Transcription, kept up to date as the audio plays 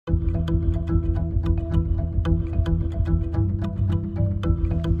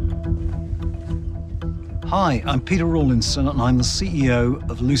Hi, I'm Peter Rawlinson, and I'm the CEO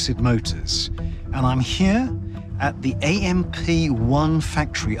of Lucid Motors. And I'm here at the AMP-1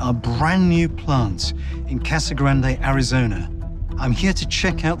 factory, our brand new plant in Casa Grande, Arizona. I'm here to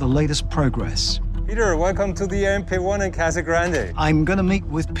check out the latest progress. Peter, welcome to the AMP-1 in Casa Grande. I'm going to meet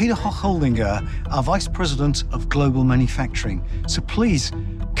with Peter Hochholdinger, our Vice President of Global Manufacturing. So please,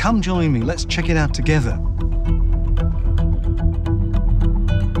 come join me. Let's check it out together.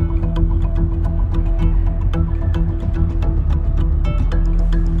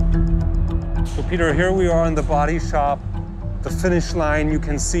 So Peter, here we are in the body shop. The finish line, you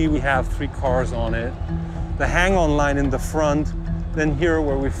can see we have 3 cars on it. The hang-on line in the front, then here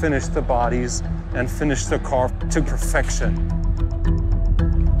where we finish the bodies and finish the car to perfection.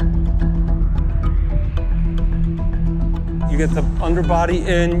 You get the underbody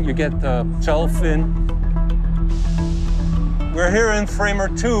in, you get the shelf in. We're here in Framer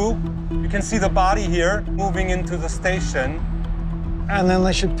 2. You can see the body here moving into the station. And then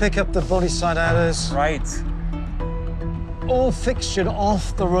they should pick up the body side adders. Right. All fixtured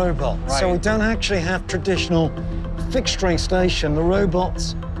off the robot. Right. So we don't actually have traditional fixturing station. The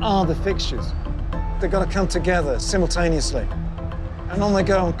robots are the fixtures. They've got to come together simultaneously. And on they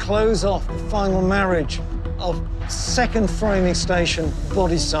go and close off the final marriage of second framing station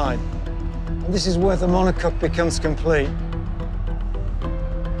body side. And this is where the monocoque becomes complete.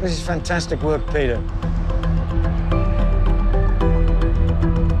 This is fantastic work, Peter.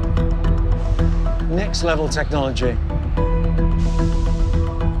 Next level technology.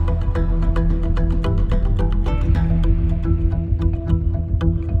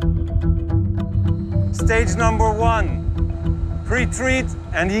 Stage number 1, pre-treat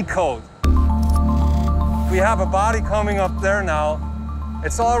and E-coat. We have a body coming up there now.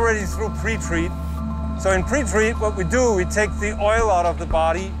 It's already through pre-treat. So in pre-treat, what we do, we take the oil out of the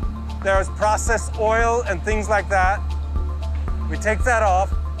body. There's processed oil and things like that. We take that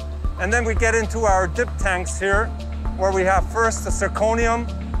off, and then we get into our dip tanks here, where we have first the zirconium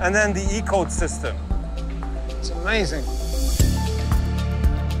and then the E-coat system. It's amazing.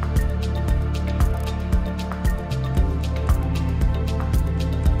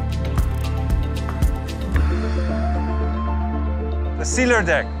 The sealer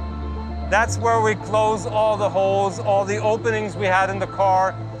deck. That's where we close all the holes, all the openings we had in the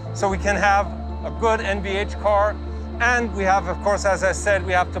car, so we can have a good NVH car. And we have, of course, as I said,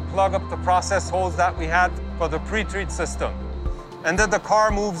 we have to plug up the process holes that we had for the pre-treat system. And then the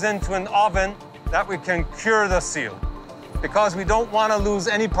car moves into an oven that we can cure the seal, because we don't want to lose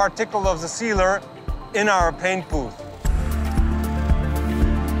any particle of the sealer in our paint booth.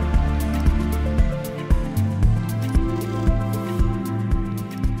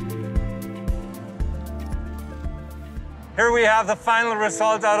 Here we have the final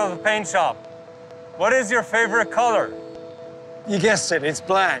result out of the paint shop. What is your favorite color? You guessed it, it's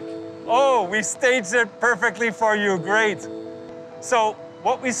black. Oh, we staged it perfectly for you, great. So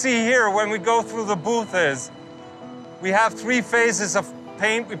what we see here when we go through the booth is we have 3 phases of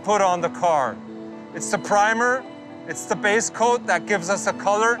paint we put on the car. It's the primer, it's the base coat that gives us a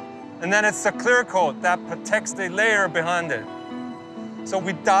color, and then it's the clear coat that protects the layer behind it. So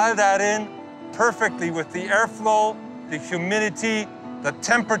we dial that in perfectly with the airflow, the humidity, the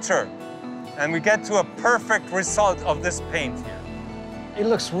temperature, and we get to a perfect result of this paint here. It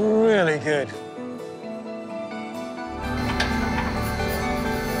looks really good.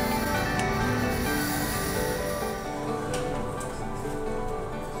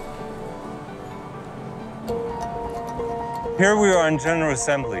 Here we are in general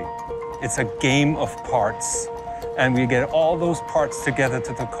assembly. It's a game of parts, and we get all those parts together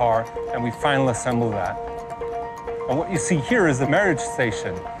to the car, and we final assemble that. And what you see here is the marriage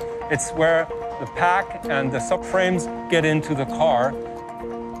station. It's where the pack and the subframes get into the car.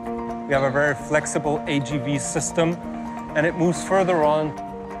 We have a very flexible AGV system, and it moves further on.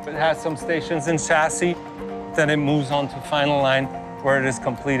 It has some stations in chassis. Then it moves on to final line, where it is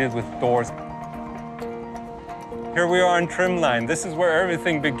completed with doors. Here we are in trim line. This is where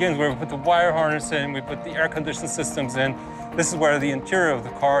everything begins, where we put the wire harness in, we put the air conditioning systems in. This is where the interior of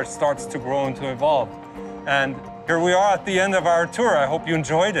the car starts to grow and to evolve. And here we are at the end of our tour. I hope you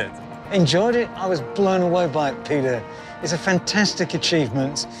enjoyed it. Enjoyed it? I was blown away by it, Peter. It's a fantastic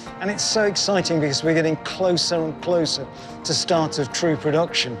achievement, and it's so exciting because we're getting closer and closer to start of true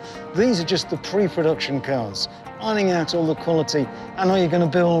production. These are just the pre-production cars, ironing out all the quality. I know you're going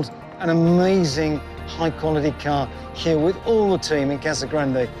to build an amazing high-quality car here with all the team in Casa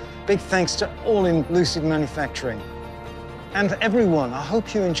Grande. Big thanks to all in Lucid Manufacturing. And everyone, I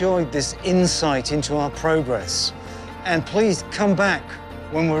hope you enjoyed this insight into our progress. And please come back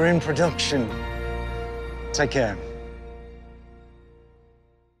when we're in production. Take care.